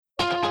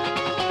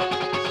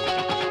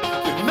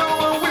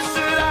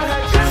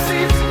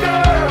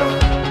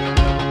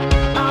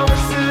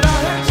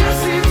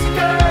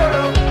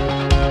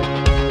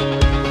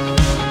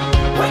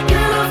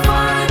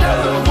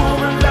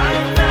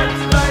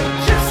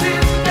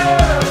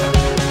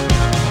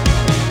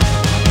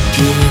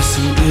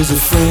is a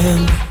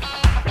friend.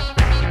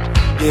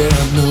 Yeah,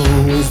 I know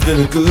he's been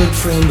a good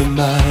friend of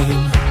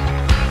mine.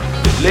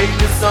 But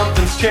lately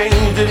something's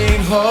changed, it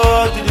ain't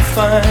hard to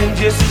define.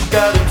 Jesse's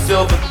got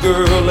himself a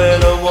girl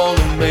and I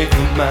wanna make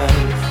her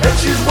mine. And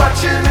she's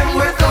watching him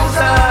with those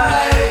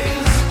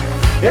eyes,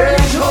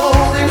 and he's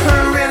holding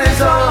her in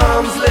his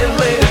arms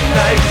late at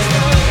night.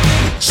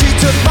 She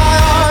took my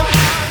arm,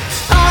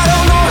 I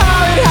don't know how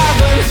it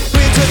happened.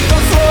 We took the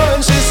floor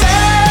and she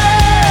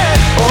said,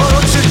 oh,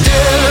 don't you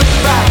dare look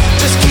back,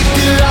 just keep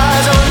your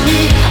eyes on me.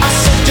 I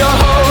said, you're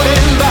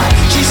holding back.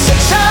 She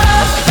said, shut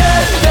up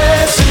and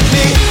dance with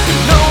me. You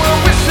know I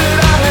wish that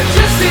I had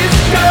Jesse's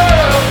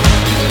girl.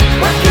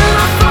 Where can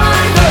I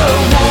find a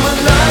woman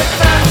like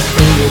that?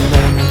 Early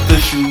night at the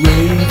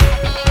charade,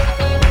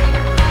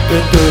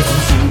 there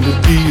doesn't seem to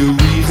be a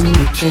reason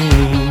to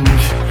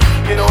change.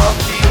 You know I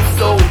feel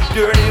so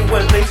dirty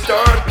when they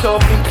start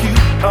talking cute.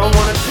 I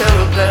wanna tell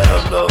her that I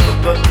love her,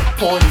 but the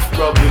point is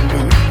probably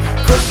moot.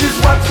 'Cause she's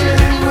watching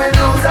him with